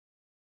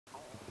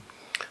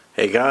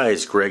Hey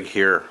guys, Greg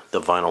here,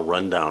 the Vinyl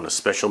Rundown, a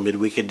special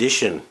midweek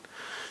edition.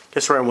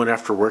 Guess where I went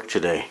after work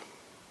today?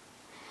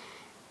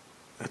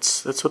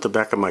 That's what the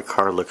back of my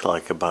car looked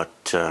like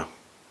about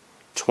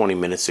 20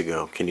 minutes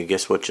ago. Can you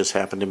guess what just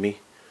happened to me?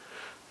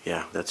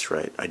 Yeah, that's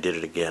right, I did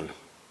it again.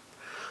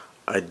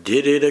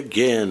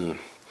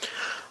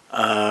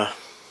 Had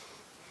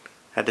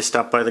to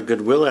stop by the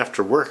Goodwill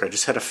after work. I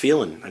just had a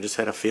feeling.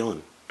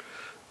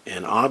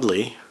 And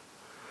oddly,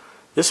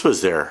 this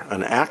was there,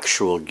 an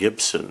actual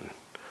Gibson.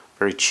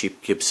 Very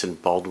cheap Gibson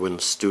Baldwin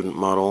student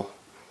model.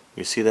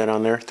 You see that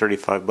on there?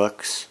 35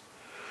 bucks.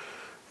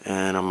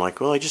 And I'm like,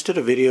 well, I just did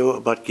a video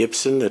about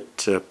Gibson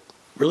that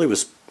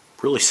was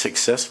really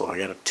successful. I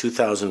got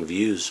 2,000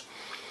 views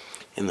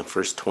in the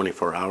first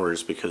 24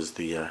 hours because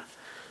the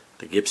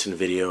Gibson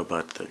video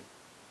about the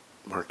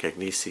Mark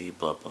Agnesi,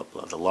 blah, blah,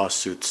 blah, the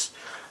lawsuits,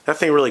 that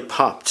thing really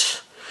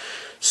popped.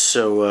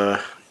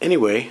 So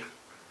anyway,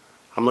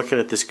 I'm looking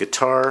at this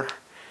guitar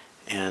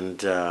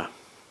and I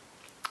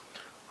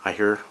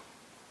hear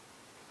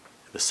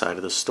the side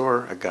of the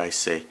store a guy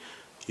say,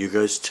 "You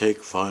guys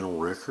take vinyl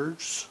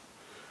records?"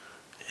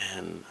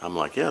 And I'm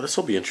like, yeah, this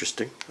will be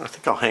interesting. I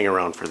think I'll hang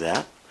around for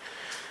that.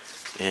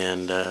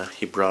 And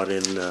he brought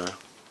in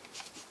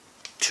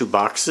 2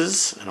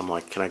 boxes, and I'm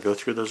like, can I go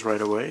through those right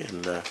away?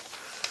 And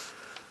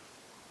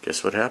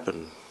guess what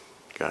happened,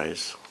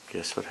 guys?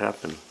 Guess what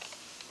happened?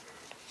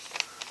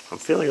 I'm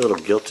feeling a little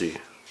guilty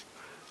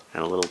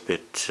and a little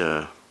bit,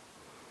 you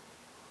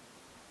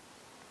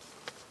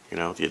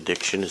know, the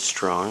addiction is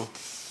strong.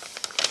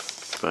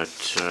 But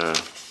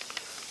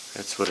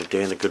that's what a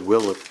day in the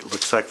Goodwill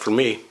looks like for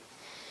me.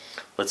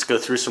 Let's go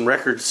through some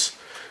records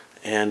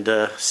and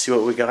see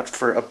what we got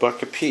for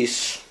 $1 a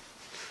piece.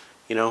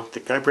 You know, the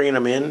guy bringing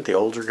them in, the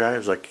older guy,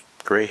 was like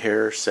gray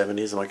hair,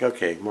 70s. I'm like,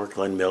 okay, more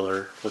Glenn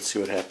Miller. Let's see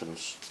what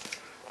happens.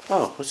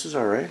 Oh, this is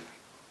alright.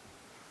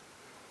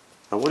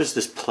 Now, what is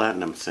this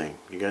platinum thing?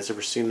 You guys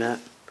ever seen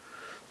that?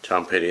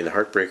 Tom Petty and the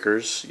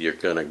Heartbreakers, you're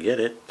gonna get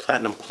it.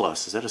 Platinum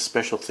Plus, is that a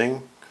special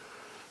thing?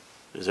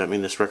 Does that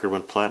mean this record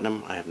went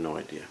platinum? I have no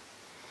idea.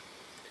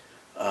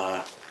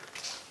 Got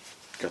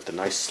the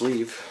nice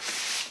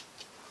sleeve.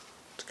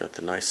 It's got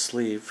the nice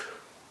sleeve.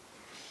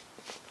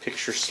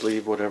 Picture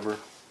sleeve, whatever.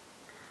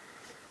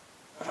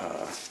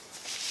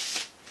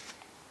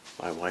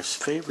 My wife's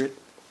favorite,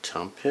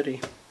 Tom Petty.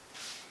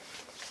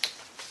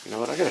 You know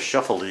what, I gotta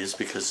shuffle these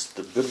because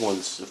the good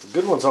ones, if the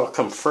good ones all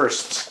come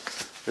first,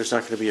 there's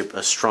not gonna be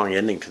a strong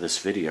ending to this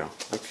video.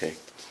 Okay.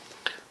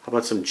 How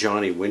about some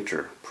Johnny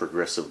Winter,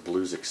 Progressive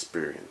Blues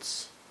Experiment.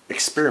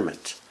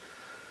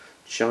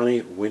 Johnny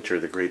Winter,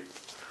 the great,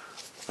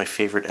 my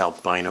favorite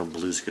albino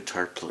blues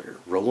guitar player.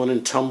 Rollin'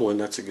 and Tumblin',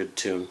 that's a good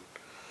tune.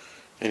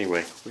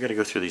 Anyway, we gotta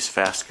go through these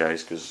fast,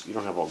 guys, because you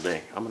don't have all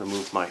day. I'm gonna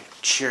move my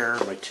chair,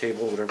 my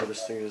table, whatever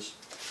this thing is.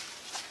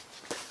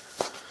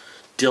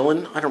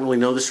 Dylan, I don't really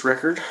know this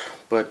record,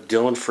 but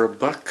Dylan for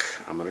 $1,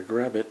 I'm gonna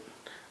grab it.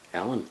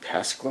 Alan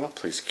Pasqua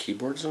plays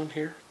keyboards on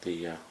here,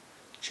 the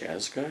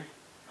jazz guy.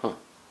 Huh.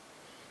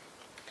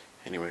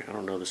 Anyway, I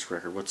don't know this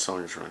record. What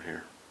songs are on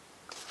here?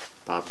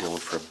 Bob Dylan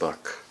for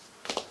 $1.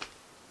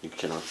 You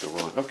cannot go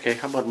wrong. Okay,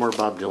 how about more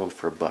Bob Dylan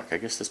for $1? I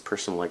guess this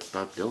person liked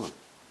Bob Dylan.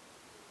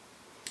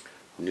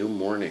 New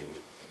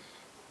Morning.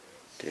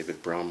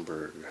 David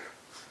Bromberg.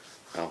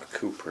 Al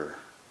Cooper.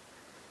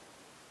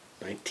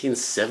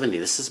 1970.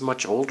 This is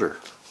much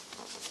older.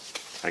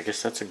 I guess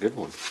that's a good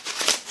one.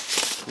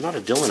 I'm not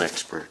a Dylan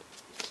expert.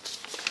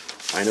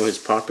 I know his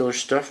popular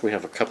stuff. We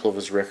have a couple of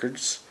his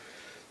records.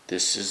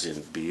 This is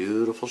in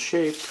beautiful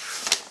shape.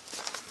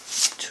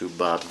 2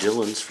 Bob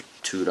Dylans for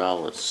 $2.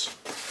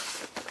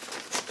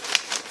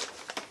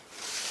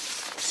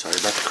 Sorry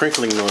about the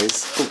crinkling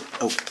noise.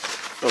 Oh,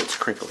 it's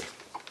crinkly.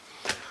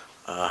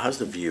 How's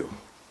the view?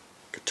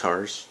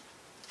 Guitars.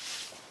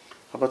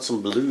 How about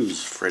some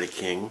blues? Freddie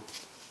King.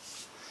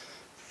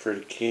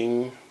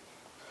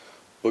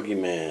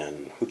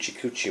 Boogeyman. Hoochie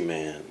Coochie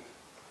Man.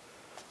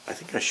 I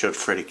think I showed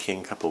Freddie King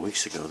a couple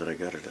weeks ago that I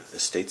got at an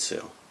estate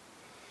sale.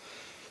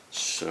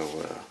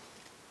 So,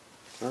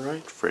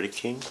 alright, Freddie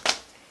King.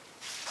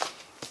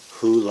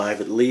 Who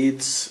Live at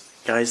Leeds.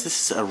 Guys,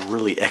 this is a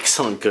really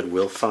excellent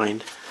Goodwill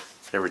find.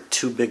 There were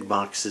 2 big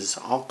boxes,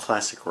 all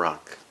classic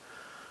rock.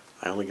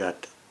 I only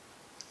got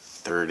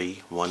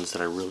 30 ones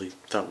that I really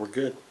thought were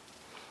good.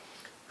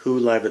 Who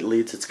Live at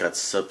Leeds, it's got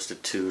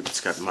Substitute,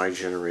 it's got My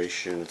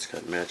Generation, it's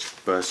got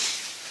Magic Bus.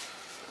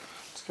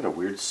 It's got a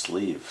weird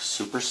sleeve.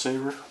 Super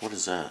Saver? What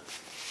is that?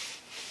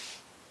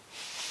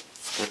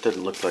 That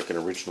doesn't look like an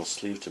original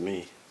sleeve to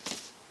me.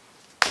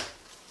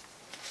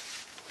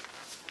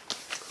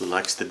 Who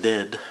Likes the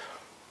Dead?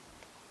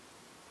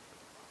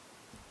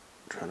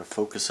 I'm trying to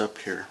focus up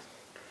here.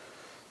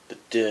 The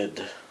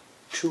Dead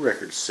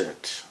 2-record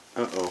set.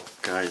 Uh-oh,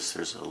 guys,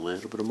 there's a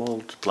little bit of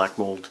mold, black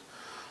mold.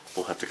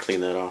 We'll have to clean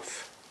that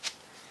off.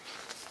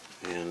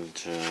 And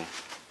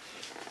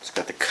it's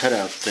got the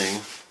cutout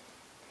thing,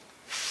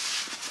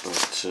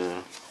 but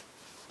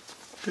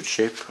good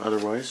shape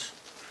otherwise.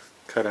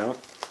 Cut out.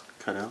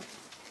 I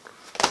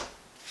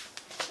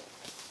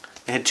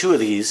had 2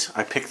 of these.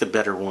 I picked the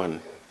better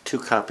one 2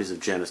 copies of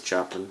Janis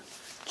Joplin,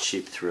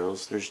 Cheap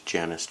Thrills. There's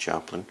Janis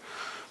Joplin,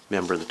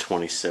 member of the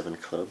 27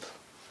 Club.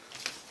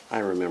 I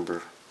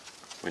remember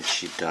when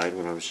she died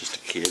when I was just a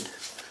kid.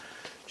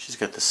 She's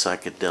got the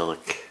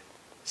psychedelic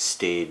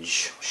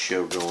stage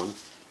show going.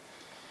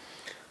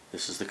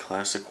 This is the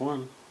classic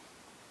one.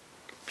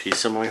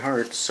 Piece of My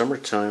Heart,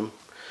 Summertime.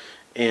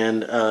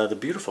 And the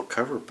beautiful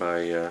cover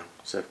by,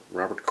 is that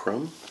Robert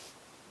Crumb?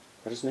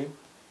 Is that his name?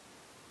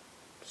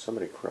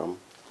 Somebody Crumb.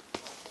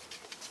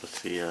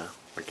 With the,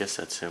 I guess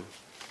that's him.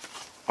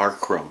 R.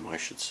 Crumb, I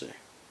should say.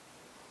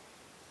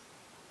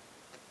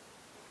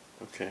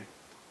 Okay.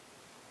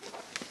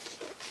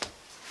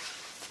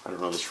 I don't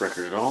know this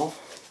record at all,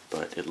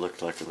 but it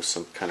looked like it was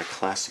some kind of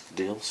classic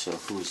deal, so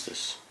who is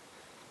this?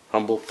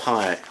 Humble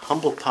Pie.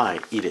 Humble Pie,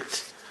 Eat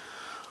It.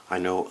 I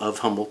know of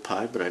Humble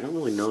Pie, but I don't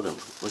really know them.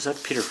 Was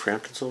that Peter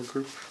Frampton's old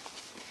group?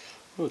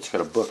 Oh, it's got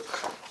a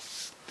book.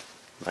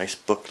 Nice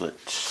booklet.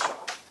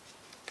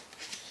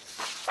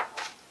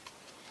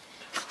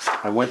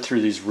 I went through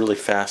these really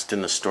fast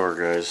in the store,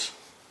 guys.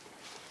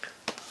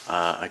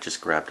 I just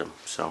grabbed them,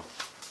 so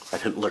I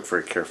didn't look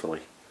very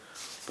carefully.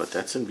 But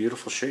that's in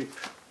beautiful shape.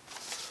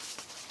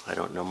 I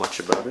don't know much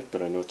about it,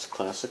 but I know it's a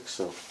classic,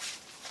 so.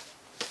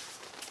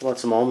 How about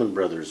some Allman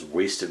Brothers?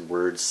 Wasted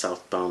Words,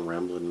 Southbound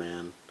Ramblin'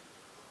 Man.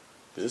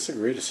 Is this the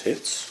greatest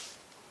hits?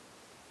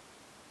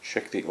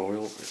 Check the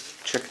oil,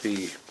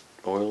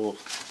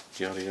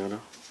 yada yada.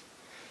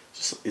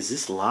 Is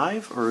this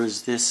live, or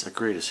is this a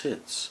greatest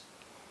hits?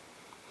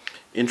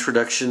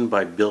 Introduction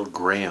by Bill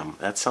Graham.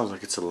 That sounds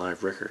like it's a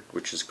live record,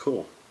 which is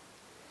cool.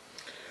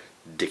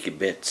 Dickie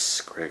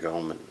Betts, Greg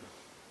Allman,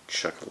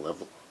 Chuck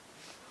Level,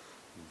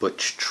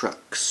 Butch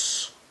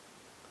Trucks.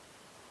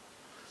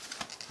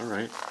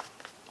 Alright.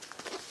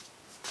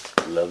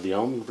 Love the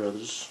Allman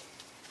Brothers.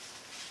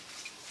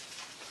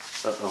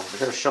 Uh-oh, I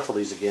gotta shuffle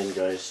these again,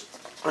 guys.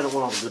 I don't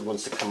want all the good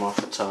ones to come off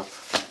the top.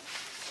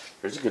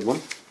 Here's a good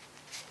one.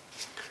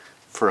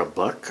 For a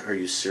buck, are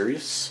you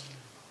serious?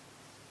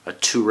 A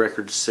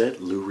 2-record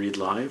set, Lou Reed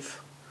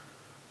Live,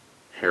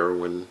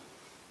 Heroin,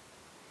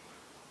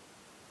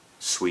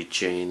 Sweet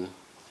Jane,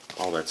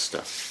 all that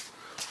stuff.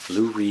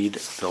 Lou Reed,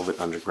 Velvet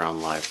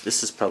Underground Live.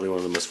 This is probably one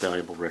of the most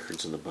valuable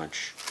records in the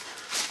bunch.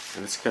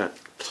 And it's got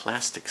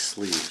plastic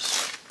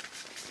sleeves.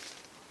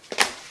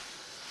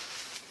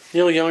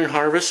 Neil Young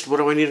Harvest, what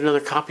do I need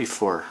another copy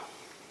for?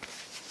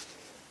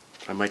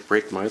 I might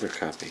break my other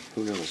copy,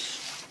 who knows.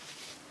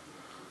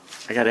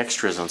 I got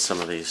extras on some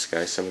of these,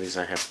 guys. Some of these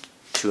I have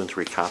 2 and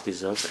 3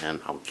 copies of,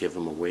 and I'll give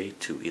them away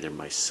to either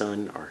my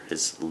son or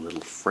his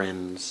little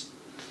friends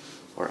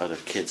or other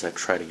kids I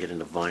try to get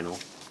into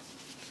vinyl.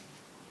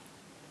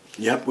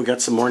 Yep, we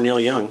got some more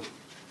Neil Young.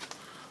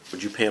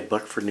 Would you pay a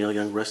buck for Neil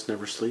Young, Rest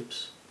Never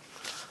Sleeps?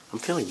 I'm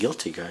feeling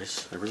guilty,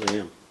 guys. I really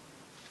am.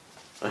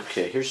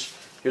 Okay, here's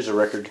a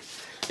record.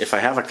 If I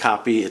have a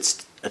copy,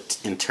 it's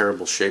in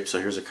terrible shape, so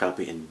here's a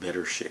copy in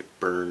better shape.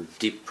 Burn,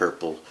 Deep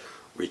Purple,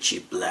 Richie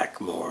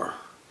Blackmore.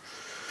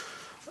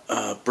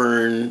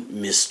 Burn,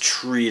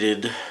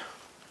 Mistreated.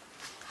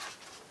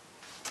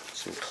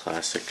 Some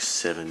classic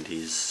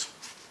 70s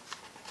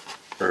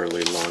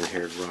early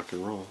long-haired rock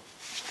and roll.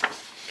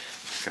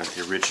 Got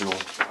the original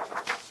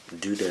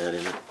doodad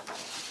in it.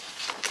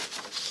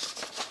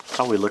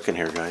 How are we looking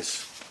here,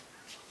 guys?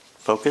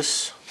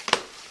 Focus?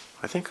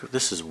 I think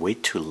this is way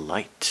too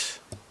light.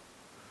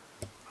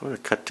 I'm going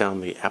to cut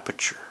down the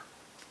aperture.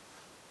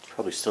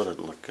 Probably still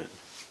doesn't look good.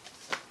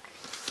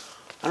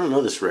 I don't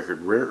know this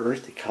record. Rare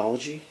Earth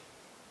Ecology.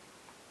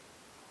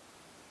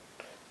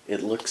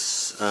 It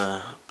looks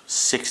 60s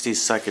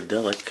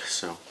psychedelic,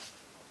 so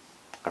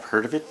I've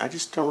heard of it. I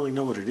just don't really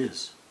know what it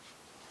is.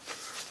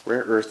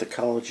 Rare Earth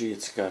Ecology.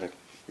 It's got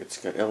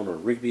Eleanor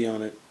Rigby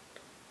on it.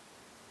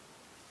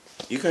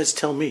 You guys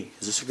tell me.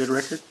 Is this a good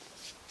record?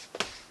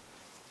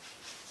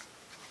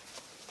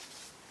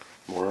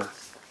 More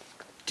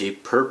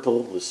Deep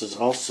Purple. This is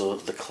also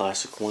the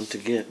classic one to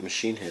get.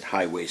 Machine Head,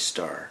 Highway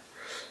Star.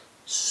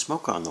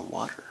 Smoke on the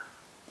Water.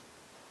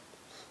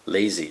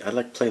 Lazy. I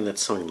like playing that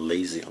song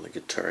Lazy on the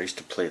guitar. I used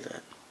to play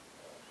that.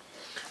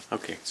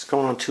 Okay, it's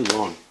going on too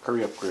long.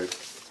 Hurry up, Greg.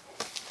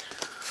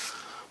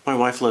 My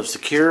wife loves The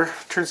Cure.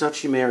 Turns out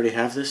she may already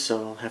have this,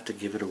 so I'll have to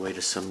give it away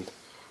to some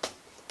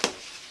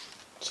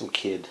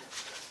kid.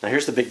 Now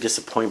here's the big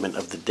disappointment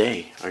of the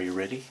day. Are you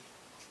ready?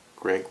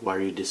 Greg, why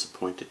are you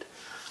disappointed?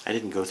 I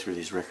didn't go through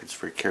these records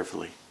very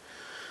carefully.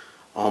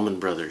 Allman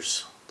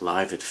Brothers,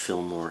 Live at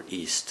Fillmore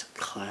East.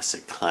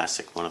 Classic,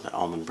 classic. One of the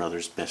Allman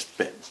Brothers'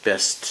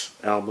 best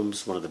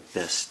albums. One of the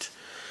best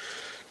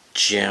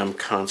jam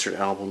concert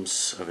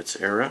albums of its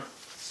era.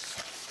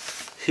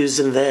 Who's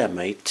in there,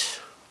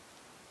 mate?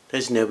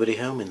 There's nobody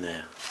home in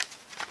there.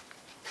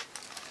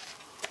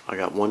 I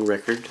got 1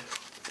 record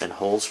and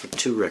holes for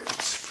 2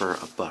 records for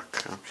a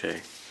buck.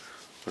 Okay,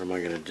 what am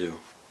I gonna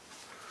do?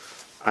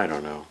 I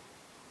don't know.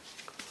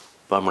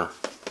 Bummer.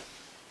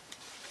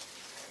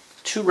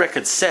 2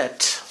 record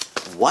set.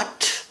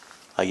 What?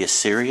 Are you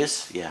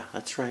serious? Yeah,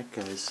 that's right,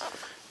 guys.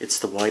 It's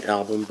the white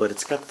album, but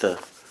it's got the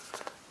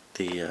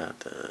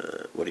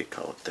what do you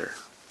call it there?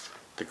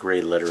 the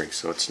gray lettering,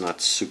 so it's not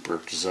super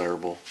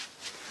desirable.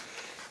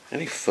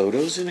 Any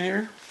photos in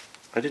here?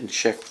 I didn't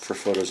check for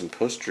photos and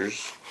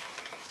posters.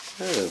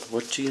 Oh,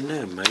 what do you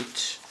know,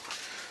 mate?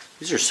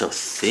 These are so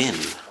thin.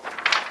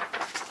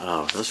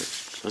 Oh,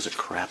 those are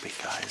crappy,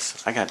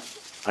 guys. I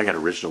got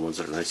original ones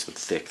that are nice and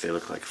thick. They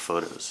look like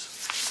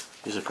photos.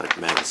 These look like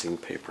magazine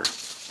paper.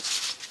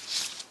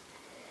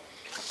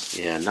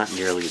 Yeah, not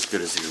nearly as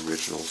good as the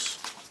originals.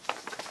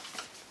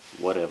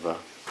 Whatever.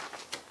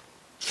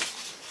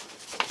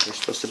 There's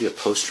supposed to be a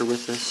poster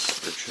with this,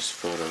 or just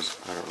photos?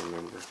 I don't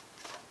remember.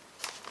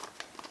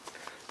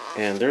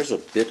 And there's a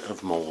bit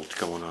of mold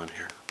going on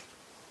here.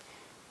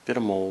 Bit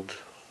of mold.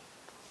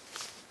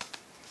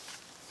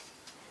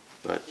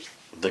 But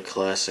the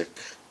classic.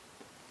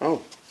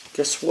 Oh,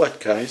 guess what,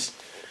 guys?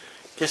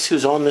 Guess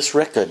who's on this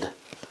record?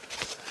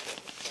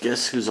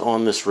 Guess who's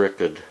on this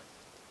record?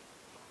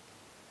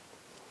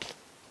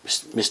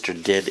 Mr.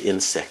 Dead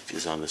Insect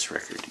is on this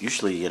record.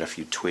 Usually you get a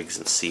few twigs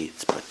and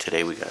seeds, but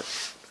today we got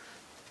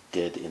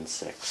dead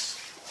insects.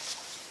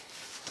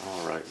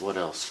 Alright, what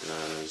else,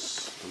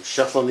 guys? I'm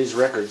shuffling these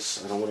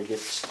records. I don't want to get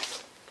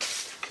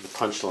to the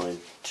punchline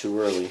too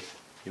early.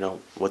 You know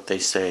what they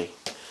say.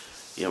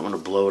 You don't want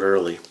to blow it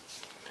early.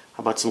 How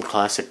about some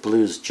classic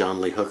blues, John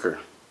Lee Hooker?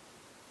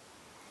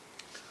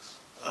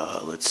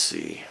 Let's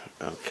see.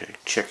 Okay,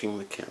 checking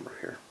the camera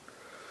here.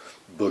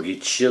 Boogie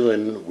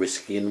Chillin',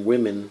 Whiskey and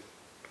Women.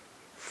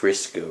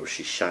 Frisco,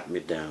 She Shot Me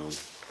Down.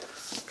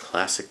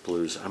 Classic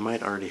blues. I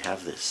might already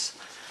have this.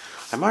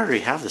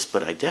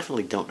 But I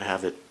definitely don't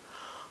have it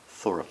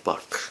for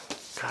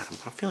 $1. God,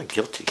 I'm feeling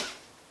guilty.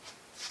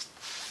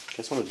 You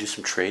guys want to do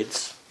some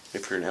trades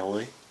if you're in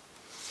LA?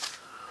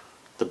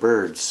 The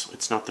Birds.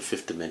 It's not the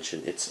Fifth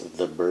Dimension. It's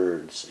The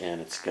Birds.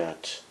 And it's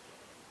got,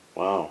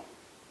 wow.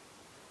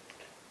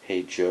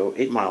 Hey Joe.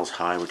 8 Miles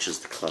High, which is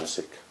the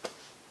classic.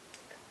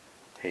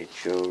 Hey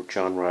Joe.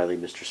 John Riley,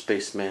 Mr.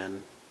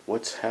 Spaceman.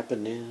 What's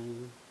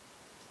happening?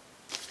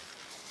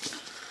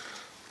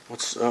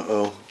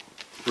 Uh-oh.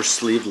 We're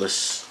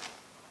sleeveless.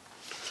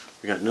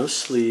 We got no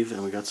sleeve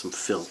and we got some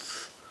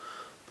filth.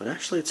 But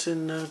actually it's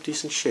in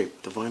decent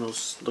shape. The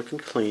vinyl's looking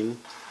clean.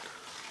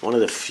 One of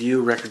the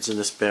few records in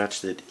this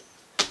batch that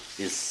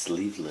is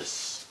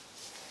sleeveless.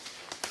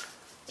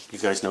 You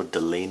guys know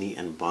Delaney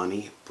and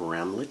Bonnie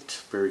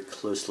Bramlett, very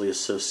closely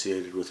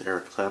associated with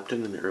Eric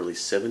Clapton in the early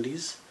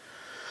 70s.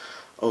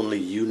 Only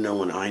You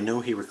Know and I Know,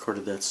 he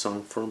recorded that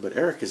song for him, but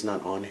Eric is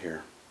not on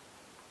here.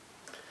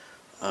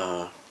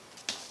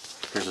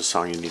 Here's a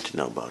song you need to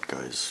know about,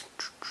 guys.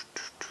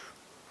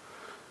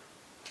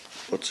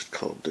 What's it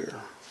called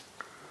there?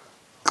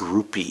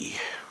 Groupie.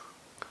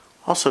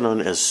 Also known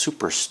as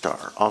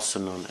Superstar. Also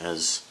known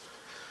as,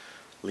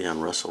 Leon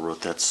Russell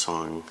wrote that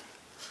song,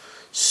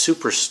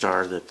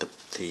 Superstar, that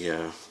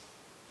the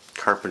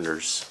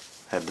Carpenters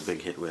had the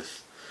big hit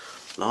with.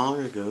 Long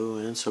ago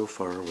and so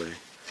far away.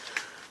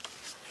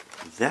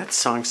 That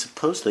song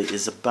supposedly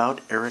is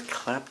about Eric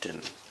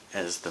Clapton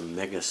as the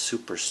mega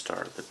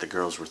superstar that the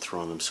girls were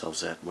throwing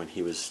themselves at when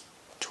he was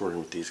touring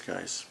with these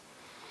guys.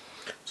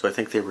 So I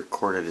think they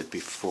recorded it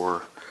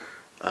before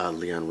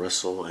Leon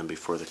Russell and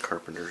before the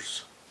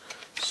Carpenters.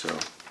 So,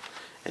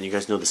 and you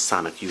guys know the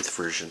Sonic Youth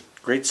version.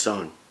 Great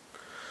song.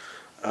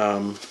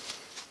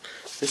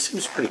 This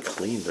seems pretty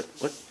clean, but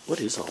what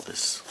is all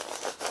this?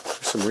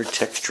 There's some weird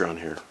texture on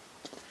here.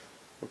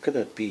 What could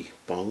that be?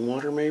 Bong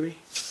water, maybe?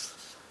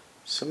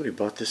 Somebody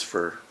bought this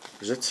for,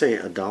 does that say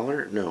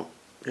 $1? No.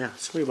 Yeah,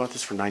 somebody bought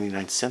this for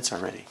 99 cents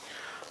already.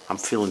 I'm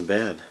feeling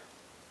bad.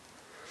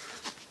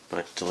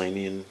 But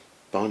Delaney and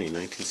Bonnie,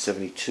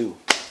 1972.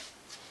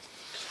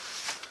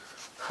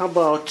 How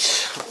about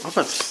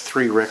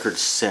 3 record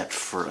set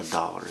for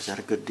 $1? Is that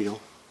a good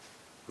deal?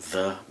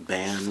 The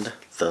Band,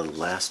 The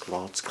Last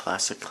Waltz,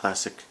 classic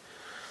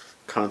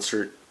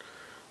concert.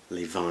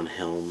 Levon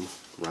Helm,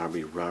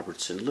 Robbie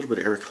Robertson, a little bit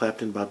of Eric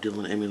Clapton, Bob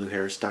Dylan, Emmylou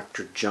Harris,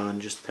 Dr.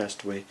 John just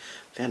passed away.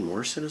 Van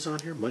Morrison is on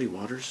here, Muddy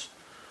Waters.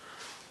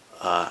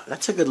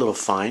 That's a good little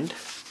find.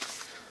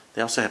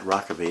 They also had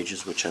Rock of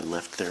Ages, which I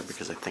left there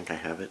because I think I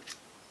have it.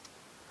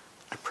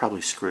 I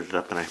probably screwed it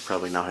up and I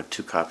probably now have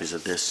 2 copies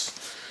of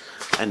this.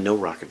 And no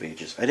Rock of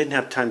Ages. I didn't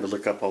have time to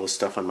look up all this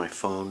stuff on my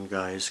phone,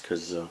 guys,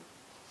 because it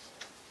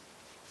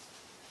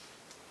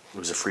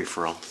was a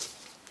free-for-all.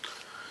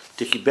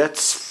 Dickie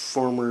Betts,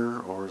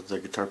 the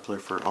guitar player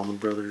for Allman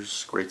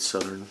Brothers, Great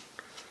Southern.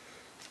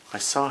 I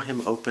saw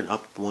him open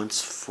up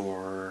once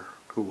for,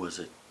 who was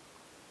it?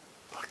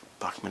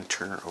 Bachman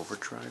Turner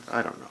Overdrive?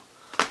 I don't know.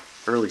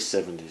 Early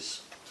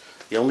 70s.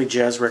 The only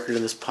jazz record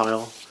in this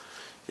pile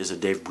is a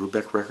Dave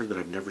Brubeck record that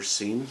I've never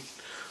seen.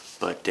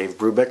 But Dave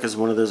Brubeck is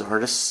one of those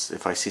artists.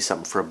 If I see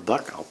something for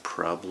 $1, I'll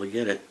probably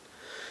get it.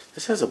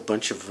 This has a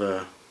bunch of,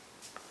 are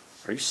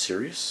you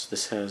serious?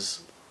 This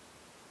has,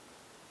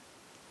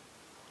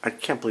 I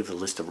can't believe the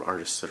list of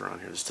artists that are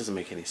on here. This doesn't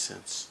make any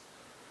sense.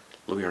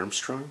 Louis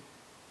Armstrong?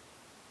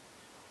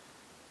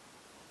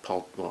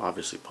 Well,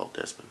 obviously Paul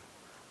Desmond.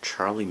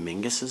 Charlie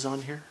Mingus is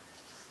on here.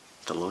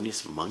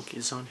 Thelonious Monk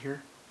is on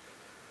here.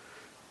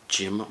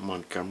 Jim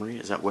Montgomery.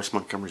 Is that Wes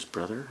Montgomery's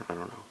brother? I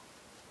don't know.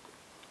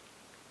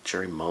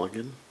 Jerry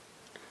Mulligan,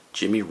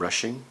 Jimmy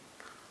Rushing.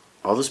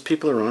 All those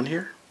people are on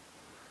here?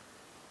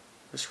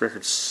 This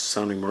record's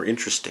sounding more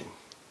interesting.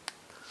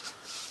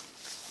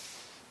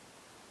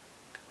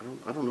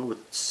 I don't know what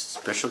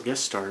special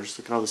guest stars.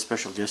 Look at all the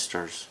special guest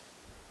stars.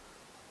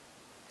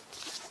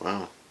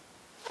 Wow.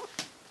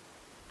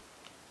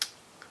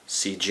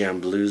 Sea Jam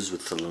Blues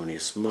with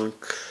Thelonious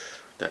Monk.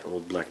 That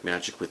Old Black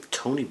Magic with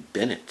Tony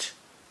Bennett.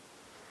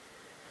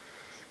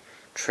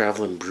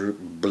 Traveling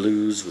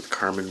Blues with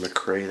Carmen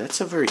McRae. That's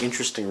a very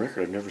interesting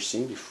record I've never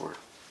seen before.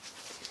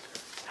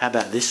 How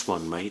about this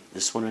one, mate?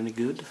 This one any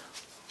good?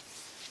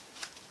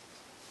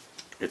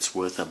 It's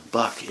worth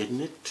 $1,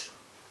 isn't it?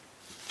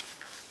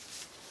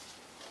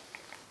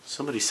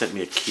 Somebody sent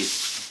me a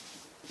Keith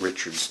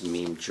Richards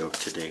meme joke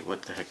today.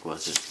 What the heck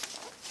was it?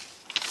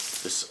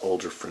 This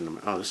older friend of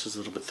mine. Oh, this is a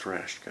little bit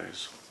thrashed,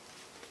 guys.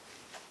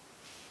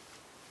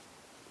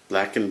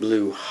 Black and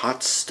Blue,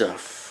 Hot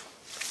Stuff.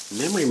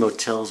 Memory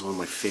Motel is one of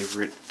my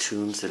favorite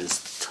tunes that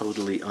is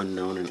totally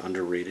unknown and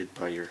underrated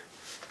by your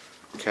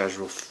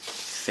casual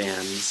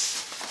fans.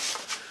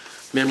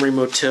 Memory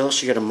Motel,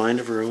 she got a mind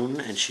of her own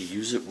and she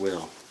used it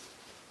well.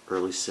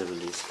 Early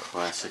 70s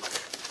classic.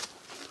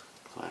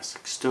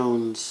 Classic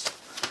Stones.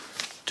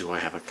 Do I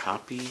have a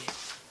copy?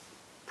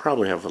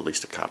 Probably have at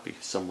least a copy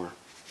somewhere.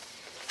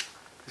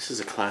 This is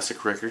a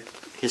classic record.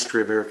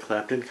 History of Eric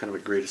Clapton, kind of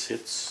a greatest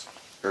hits.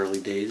 Early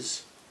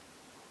days.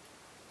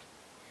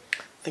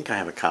 I think I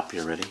have a copy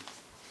already.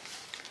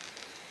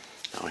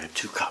 Now I have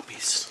 2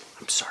 copies.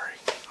 I'm sorry.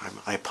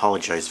 I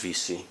apologize,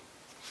 VC.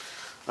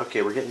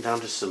 Okay, we're getting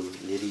down to some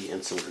nitty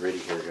and some gritty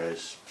here,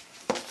 guys.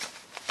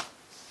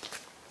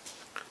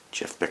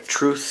 Jeff Beck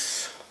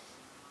Truth.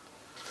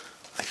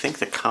 I think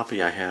the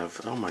copy I have...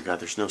 Oh my god,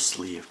 there's no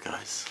sleeve,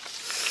 guys.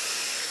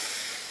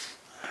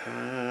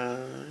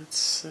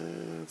 It's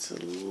a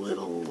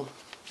little...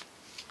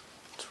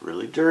 It's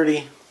really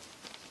dirty.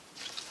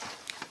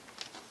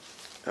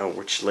 Oh,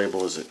 which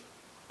label is it?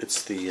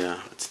 It's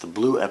the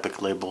blue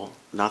Epic label,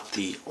 not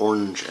the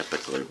orange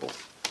Epic label.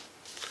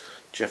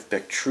 Jeff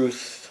Beck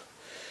Truth,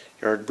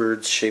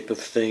 Yardbirds, Shape of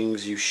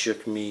Things, You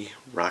Shook Me,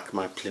 Rock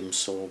My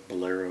Plimsoll,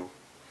 Bolero,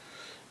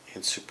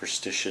 and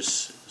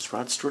Superstitious. Is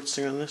Rod Stewart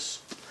singing on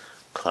this?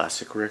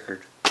 Classic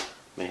record.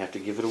 May have to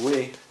give it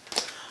away.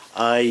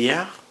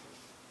 Yeah.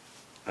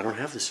 I don't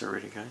have this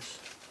already, guys.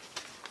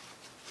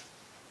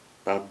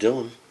 Bob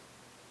Dylan,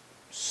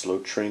 Slow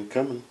Train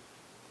Coming.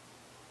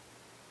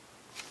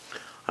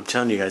 I'm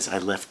telling you guys, I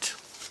left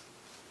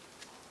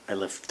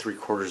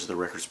 3/4 of the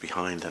records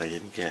behind that I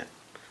didn't get.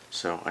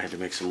 So I had to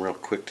make some real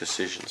quick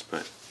decisions,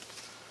 but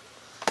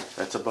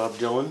that's a Bob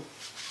Dylan.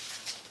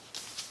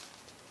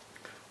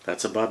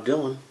 That's a Bob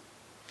Dylan.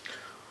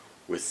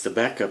 With the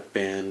backup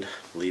band,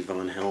 Lee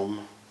Von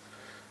Helm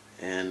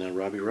and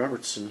Robbie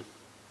Robertson.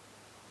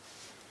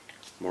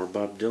 More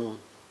Bob Dylan.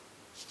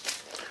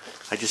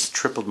 I just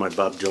tripled my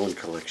Bob Dylan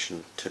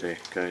collection today,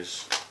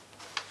 guys.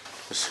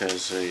 This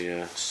has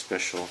a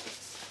special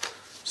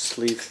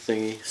sleeve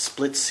thingy,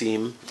 split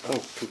seam.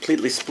 Oh,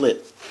 completely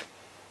split.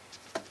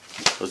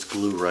 Those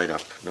glue right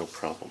up, no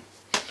problem.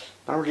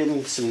 Now we're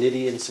getting some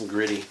nitty and some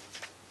gritty.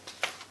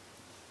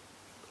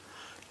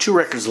 2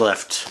 records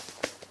left.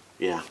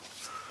 Yeah.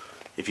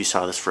 If you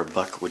saw this for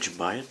 $1, would you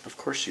buy it? Of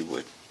course you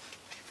would.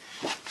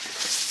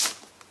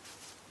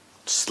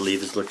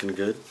 Sleeve is looking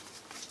good.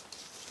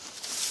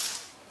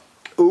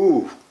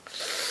 Ooh.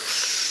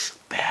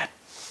 Bad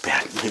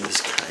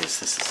news, guys.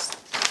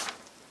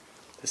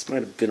 This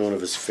might have been one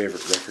of his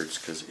favorite records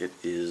because it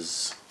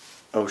is...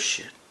 Oh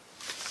shit.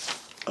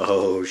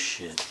 Oh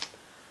shit.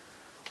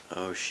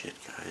 Oh shit,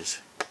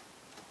 guys.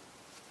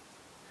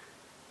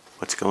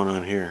 What's going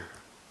on here?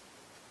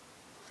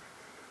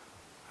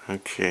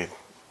 Okay.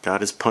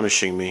 God is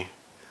punishing me.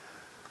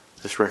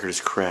 This record is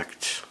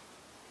cracked.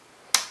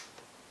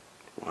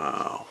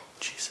 Wow.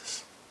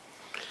 Jesus.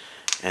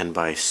 And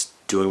by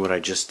doing what I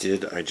just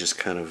did, I just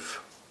kind of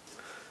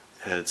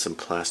added some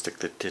plastic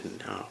that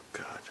didn't... Oh,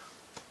 God.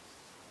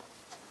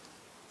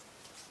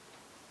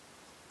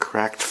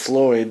 Cracked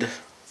Floyd.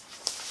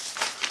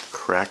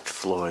 Cracked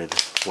Floyd.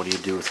 What do you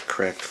do with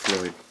Cracked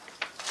Floyd?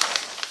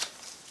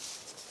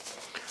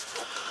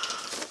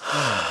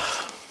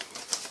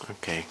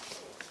 Okay.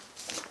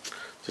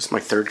 Is this my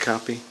 3rd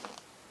copy?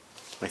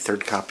 My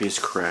 3rd copy is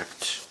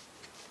cracked.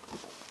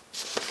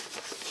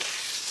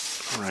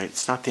 Alright,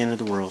 it's not the end of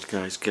the world,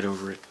 guys. Get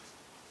over it.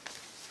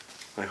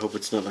 I hope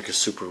it's not like a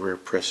super rare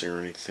pressing or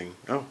anything.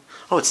 Oh,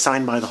 it's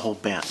signed by the whole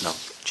band. No,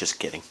 just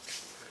kidding.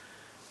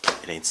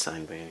 It ain't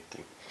signed by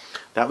anything.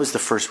 That was the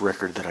first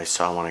record that I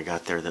saw when I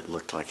got there that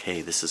looked like,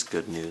 hey, this is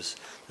good news.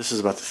 This is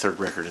about the 3rd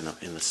record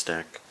in the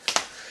stack.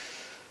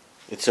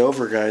 It's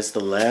over, guys. The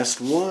last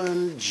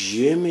one,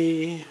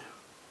 Jimmy,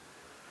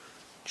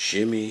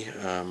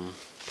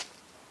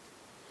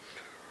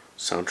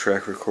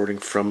 soundtrack recording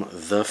from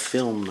the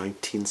film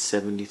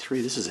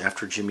 1973. This is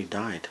after Jimmy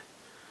died.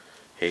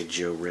 Hey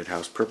Joe, Red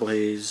House, Purple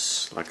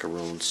Haze, Like a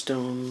Rolling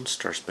Stone,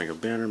 Star Spangled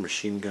Banner,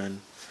 Machine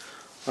Gun.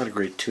 A lot of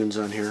great tunes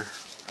on here.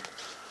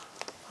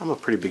 I'm a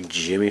pretty big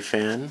Jimmy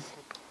fan.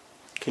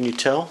 Can you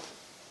tell?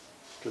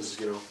 because,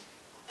 you know,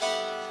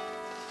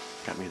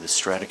 got me the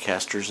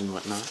Stratocasters and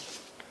whatnot.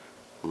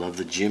 Love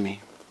the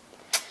Jimmy.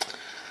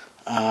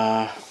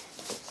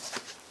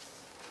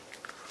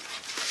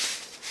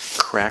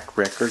 Cracked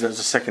record. That's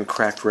the second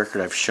cracked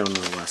record I've shown in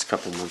the last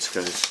couple months,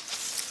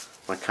 guys.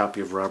 My copy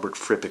of Robert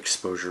Fripp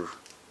Exposure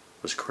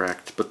was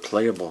cracked, but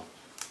playable.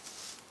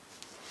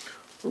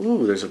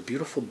 Ooh, there's a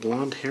beautiful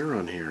blonde hair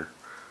on here.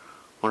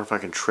 Wonder if I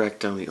can track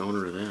down the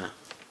owner of that.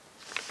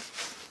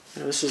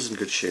 Yeah, this is in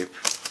good shape.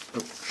 Oh,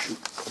 shoot,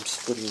 I'm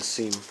splitting the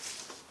seam.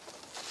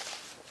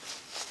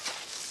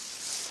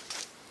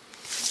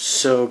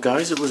 So,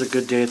 guys, it was a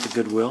good day at the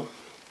Goodwill.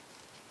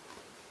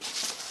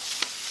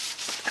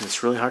 And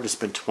it's really hard to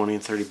spend 20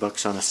 and 30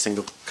 bucks on a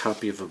single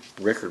copy of a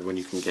record when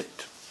you can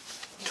get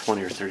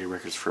 20 or 30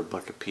 records for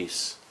 $1 a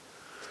piece.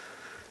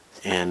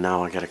 And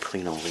now I gotta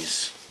clean all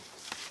these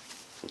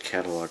and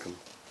catalog them.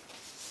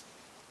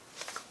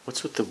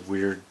 What's with the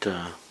weird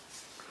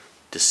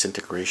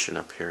disintegration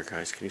up here,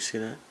 guys? Can you see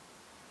that?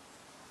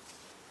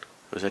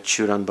 Was that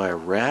chewed on by a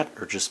rat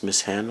or just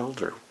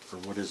mishandled, or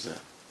what is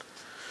that?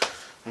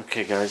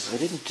 Okay, guys, I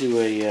didn't do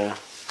a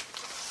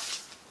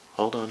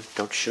hold on,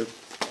 don't shoot.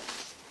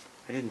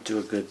 I didn't do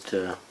a good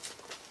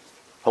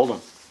hold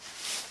on.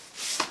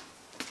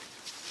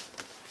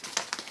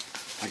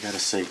 I gotta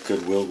say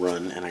Goodwill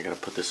run, and I gotta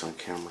put this on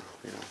camera,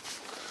 you know.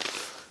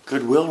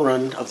 Goodwill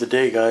run of the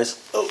day,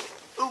 guys. Oh.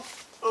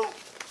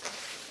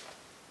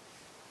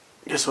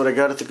 Guess what I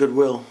got at the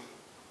Goodwill?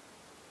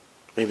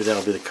 Maybe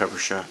that'll be the cover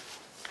shot.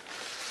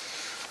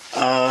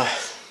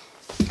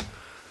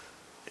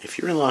 If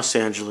you're in Los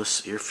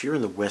Angeles, if you're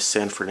in the West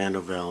San Fernando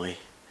Valley,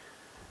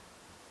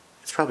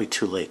 it's probably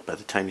too late. By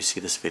the time you see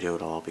this video,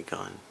 it'll all be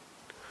gone.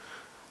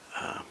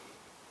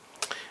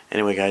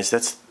 Anyway, guys,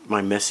 that's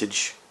my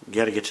message. You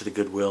got to get to the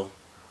Goodwill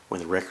when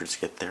the records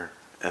get there,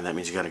 and that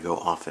means you got to go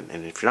often.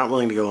 And if you're not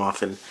willing to go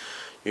often,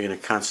 you're going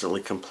to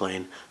constantly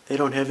complain they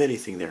don't have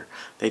anything there.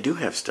 They do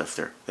have stuff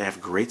there. They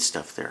have great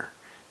stuff there.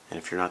 And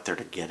if you're not there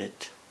to get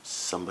it,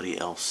 somebody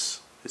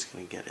else is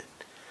going to get it.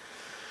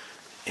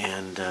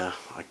 And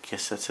I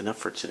guess that's enough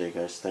for today,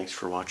 guys. Thanks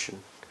for watching.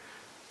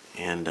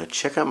 And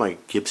check out my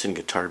Gibson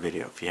guitar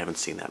video if you haven't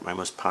seen that. My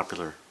most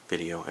popular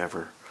video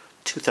ever.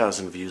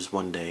 2,000 views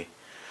one day.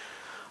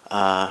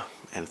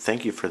 And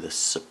thank you for the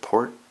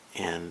support.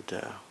 And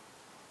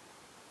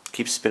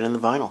keep spinning the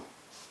vinyl.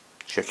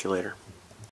 Check you later.